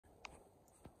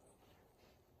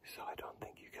so I don't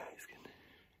think you guys can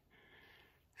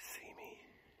see me.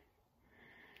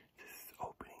 This is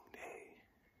opening day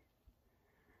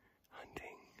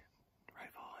hunting,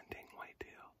 rifle hunting,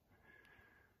 whitetail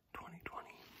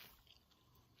 2020.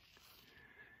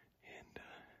 And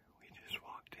we just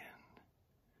walked in.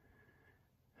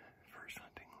 First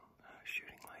hunting,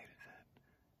 shooting light is at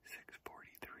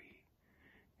 6:43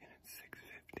 and it's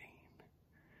 6:15.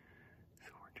 So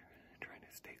we're trying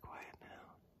to stay quiet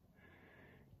now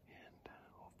and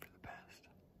hope for the best.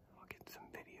 I'll get some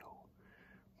video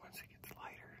once it gets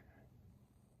lighter.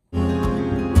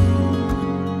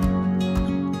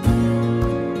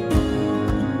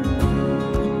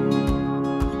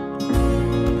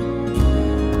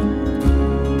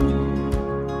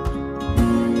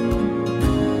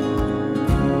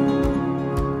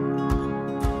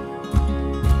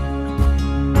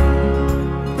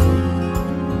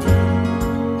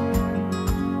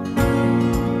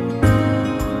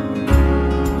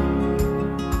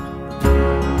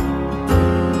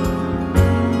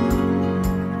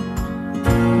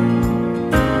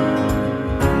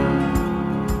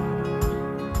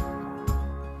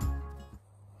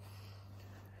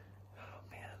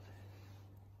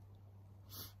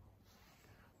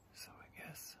 So I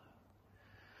guess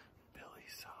Billy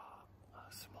saw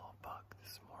a small buck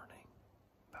this morning,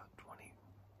 about 20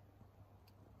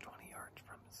 yards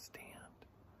from his stand.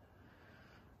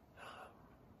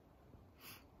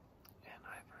 And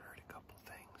I've heard a couple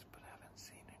things, but haven't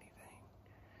seen anything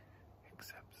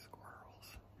except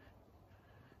squirrels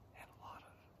and a lot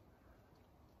of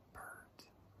birds.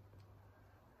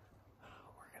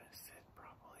 We're gonna sit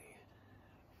probably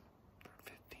for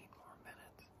 15 more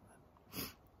minutes and then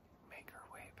make our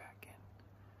way back in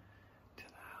to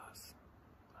the house.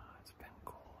 It's been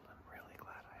cold. I'm really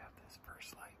glad I have this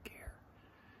first light gear.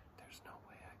 There's no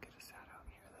way I could have sat out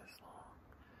here this long.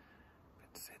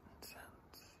 Been sitting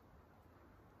since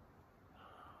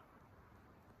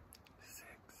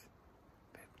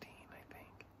 6:15, I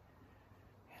think,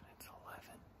 and it's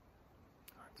 11,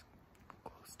 or it's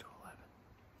close to 11.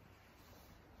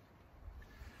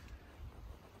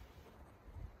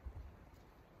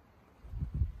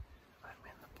 I'm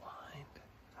in the blind.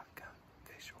 I've got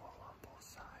visual on both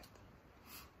sides.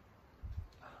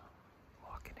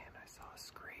 Walking in, I saw a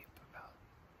scrape about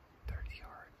 30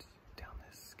 yards down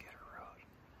this skidder road.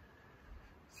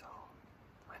 So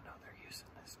I know they're using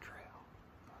this trail.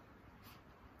 But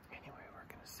anyway, we're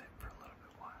gonna sit for a little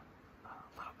bit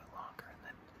longer, and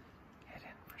then head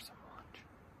in for some lunch.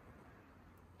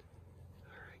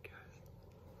 All right, guys.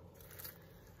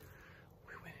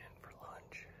 We went in for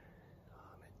lunch.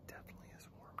 It definitely has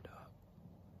warmed up,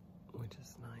 which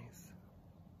is nice.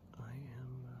 I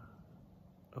am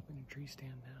up in a tree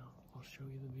stand now. I'll show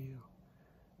you the view.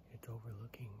 It's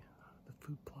overlooking the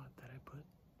food plot that I put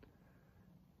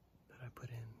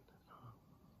in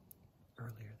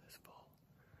earlier this fall.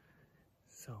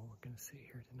 So we're gonna sit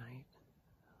here tonight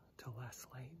till last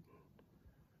light and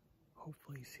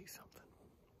hopefully see something.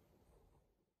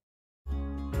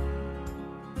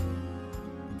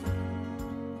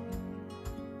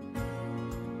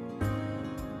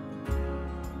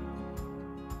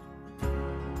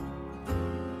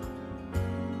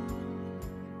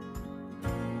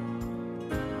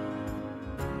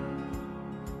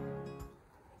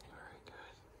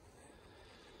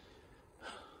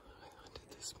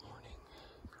 This morning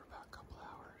for about a couple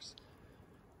hours.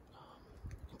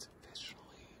 It's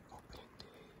officially opening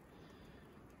day.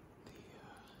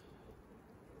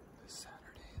 The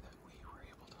Saturday that we were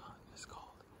able to hunt is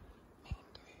called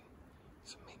Maine Day.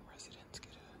 So Maine residents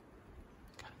get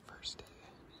a kind of first day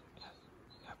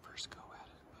at first go at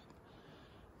it. But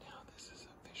now this is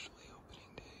officially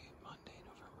opening day, Monday,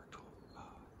 November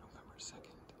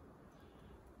 2nd.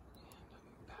 And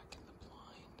I'm back in the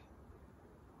blind.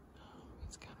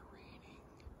 It's kind of raining,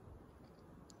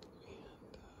 and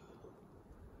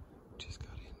just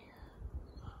got in here.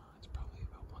 It's probably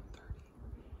about 1:30,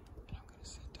 and I'm gonna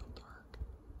sit till dark,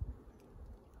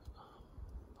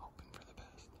 hoping for the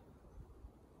best.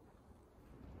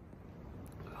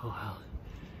 Oh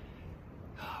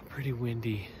wow, pretty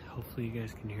windy. Hopefully you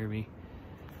guys can hear me.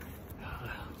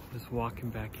 Was walking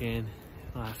back in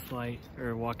last light,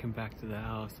 or walking back to the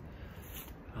house.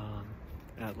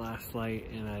 At last light,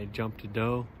 and I jumped a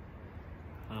doe.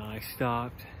 I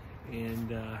stopped and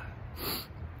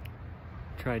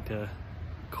tried to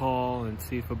call and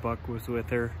see if a buck was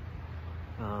with her,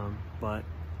 but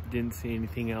didn't see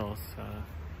anything else.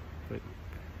 But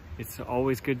it's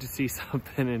always good to see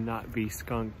something and not be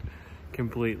skunked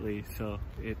completely, so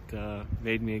it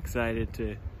made me excited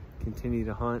to continue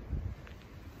to hunt.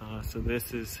 So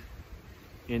this is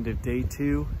end of day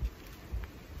 2.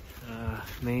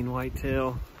 Maine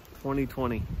whitetail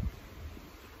 2020.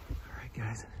 Alright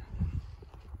guys,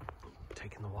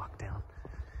 taking the walk down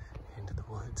into the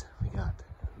woods. We got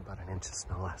about an inch of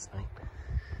snow last night.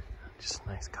 Just a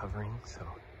nice covering, so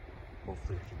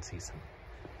hopefully we can see some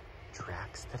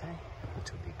tracks today,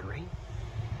 which would be great.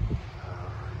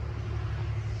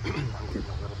 I'm getting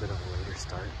a little bit of a later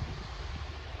start.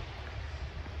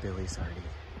 Billy's already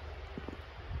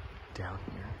down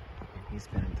here, and he's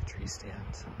been at the tree stand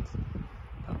since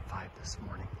about 5 this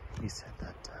morning. He said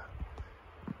that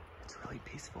it's really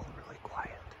peaceful, really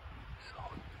quiet. So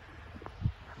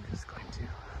I'm just going to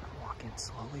walk in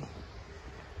slowly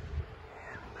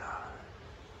and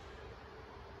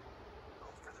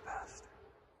hope for the best.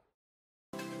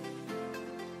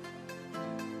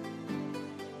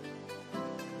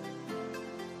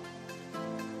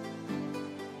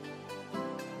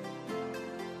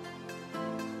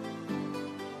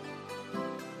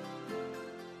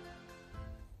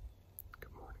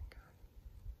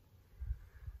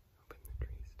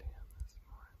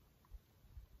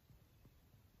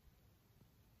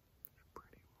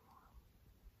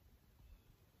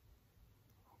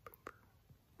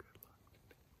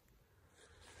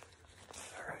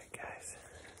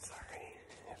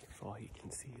 All you can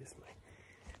see is my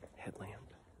headlamp.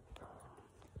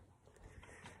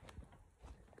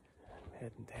 I'm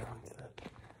heading down to the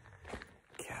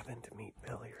cabin to meet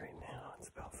Billy right now. It's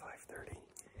about 5:30.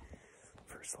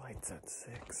 First light's at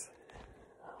 6.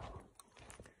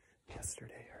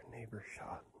 Yesterday our neighbor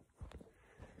shot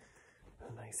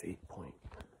a nice 8-point.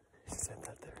 He said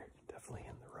that they're definitely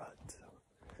in the rut. So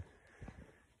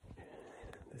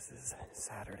this is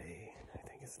Saturday, I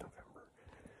think it's November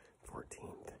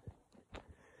 14th.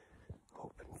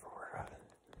 Hoping for a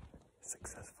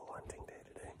successful hunting day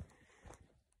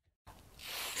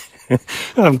today.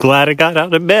 I'm glad I got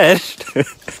out of bed.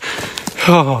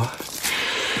 Oh.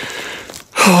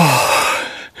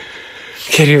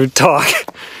 Can't even talk.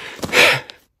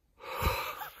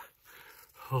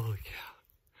 Holy cow.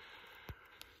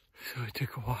 So I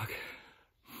took a walk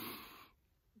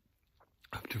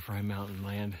up to Fry Mountain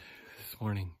Land this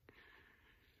morning.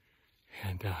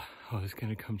 And I was going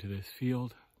to come to this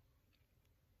field.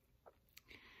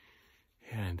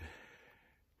 And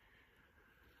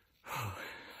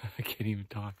I can't even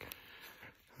talk.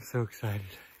 I'm so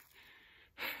excited.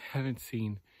 I haven't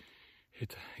seen,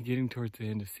 it's getting towards the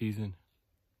end of season.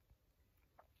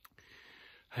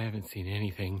 I haven't seen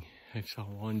anything. I saw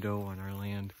one doe on our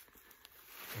land,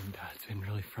 and it's been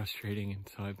really frustrating. And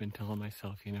so I've been telling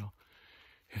myself, you know,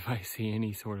 if I see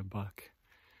any sort of buck,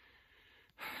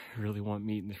 I really want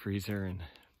meat in the freezer. And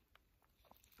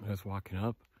I was walking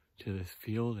up to this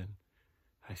field and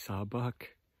I saw a buck,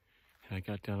 and I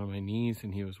got down on my knees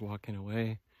and he was walking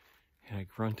away, and I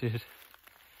grunted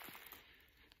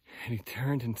and he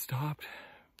turned and stopped,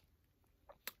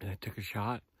 and I took a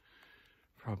shot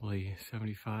probably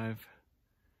 75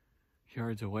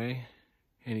 yards away,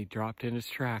 and he dropped in his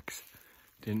tracks,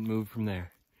 didn't move from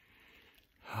there.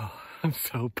 Oh, I'm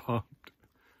so pumped.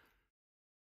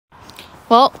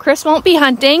 Well, Chris won't be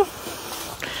hunting.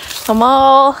 I'm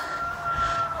all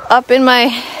up in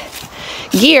my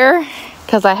gear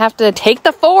because I have to take the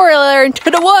 4-wheeler into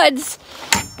the woods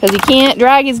because he can't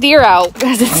drag his deer out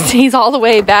because he's all the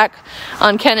way back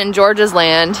on Ken and George's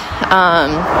land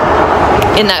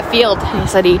in that field. He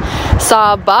said he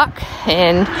saw a buck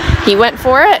and he went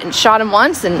for it and shot him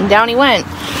once, and down he went.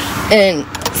 And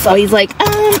so he's like,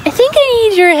 I think I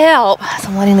need your help. So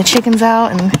I'm letting the chickens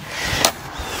out, and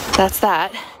that's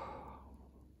that.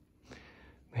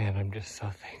 Man, I'm just so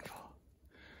thankful.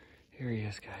 Here he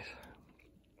is, guys.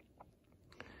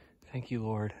 Thank you,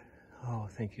 Lord. Oh,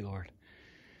 thank you, Lord.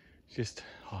 Just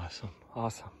awesome.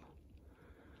 Awesome.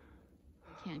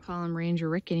 I can't call him Ranger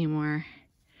Rick anymore.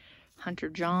 Hunter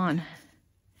John.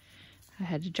 I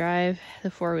had to drive the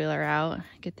 4-wheeler out,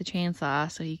 get the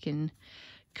chainsaw so he can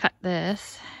cut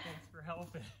this. Thanks for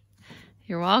helping.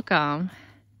 You're welcome.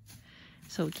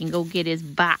 So we can go get his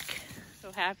buck.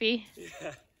 So happy?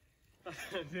 Yeah.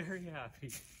 I'm very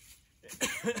happy.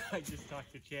 I just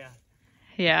talked to Chad.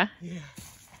 Yeah? Yeah.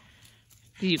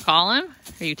 Did you call him?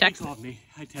 Or you texted? He called me.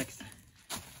 I texted.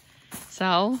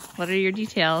 So, what are your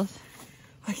details?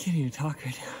 I can't even talk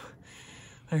right now.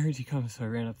 I heard you come, so I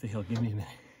ran up the hill. Give me a minute.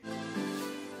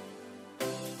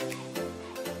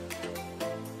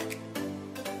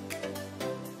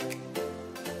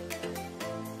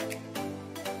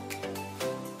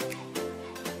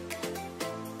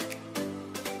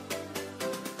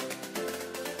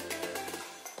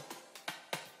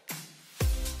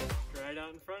 Right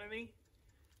out in front of me,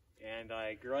 and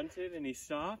I grunted and he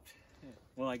stopped,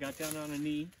 Well, I got down on a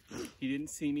knee. He didn't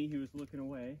see me. He was looking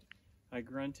away. I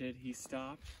grunted. He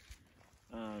stopped,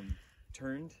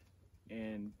 turned,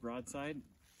 and broadside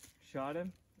shot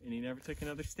him, and he never took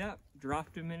another step.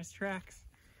 Dropped him in his tracks.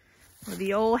 With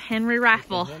the old Henry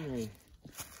rifle. Henry.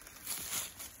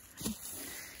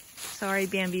 Sorry,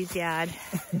 Bambi's dad.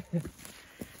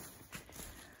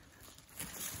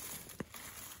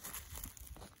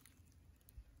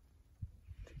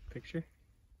 Picture?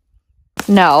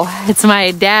 No, it's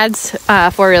my dad's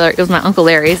four-wheeler. It was my Uncle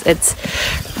Larry's. It's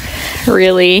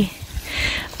really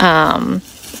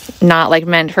not like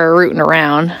meant for rooting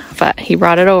around, but he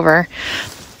brought it over.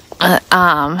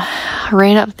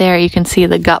 Right up there you can see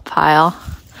the gut pile,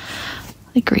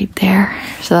 like right there.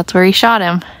 So that's where he shot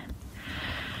him.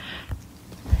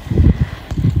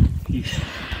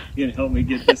 You gonna help me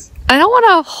get this? I don't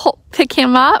want to pick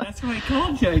him up. That's why I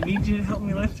called you. I need you to help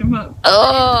me lift him up. Oh,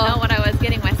 I didn't know what I was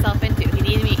getting myself into. He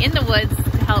needed me in the woods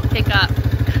to help pick up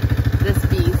this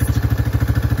beast.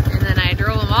 And then I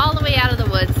drove him all the way out of the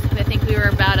woods. I think we were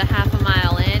about a half a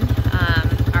mile in.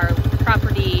 Our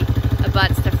property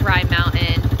abuts to Fry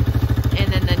Mountain.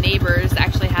 And then the neighbors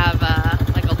actually have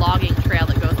like a logging trail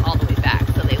that goes all the way back.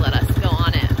 So they let us go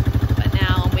on it. But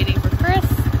now I'm waiting for Chris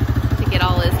to get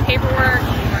all his paperwork.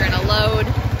 We're gonna load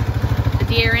the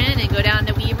deer in and go down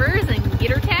to Weaver's and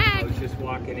get her tagged. I was just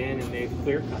walking in and they've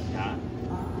clear cut that.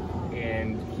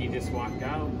 And he just walked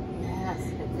out. Yes,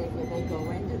 but they go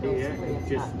into those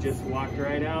clear cuts. Just walked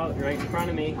right out, right in front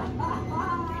of me. Right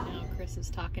now Chris is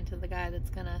talking to the guy that's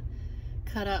gonna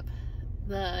cut up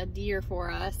the deer for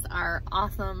us. Our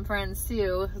awesome friend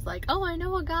Sue was like, oh, I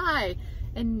know a guy,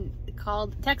 and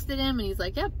texted him, and he's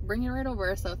like, yep, bring it right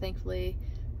over. So thankfully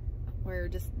we're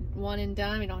just one and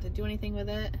done. We don't have to do anything with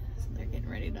it. So they're getting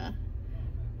ready to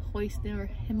hoist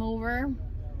him over.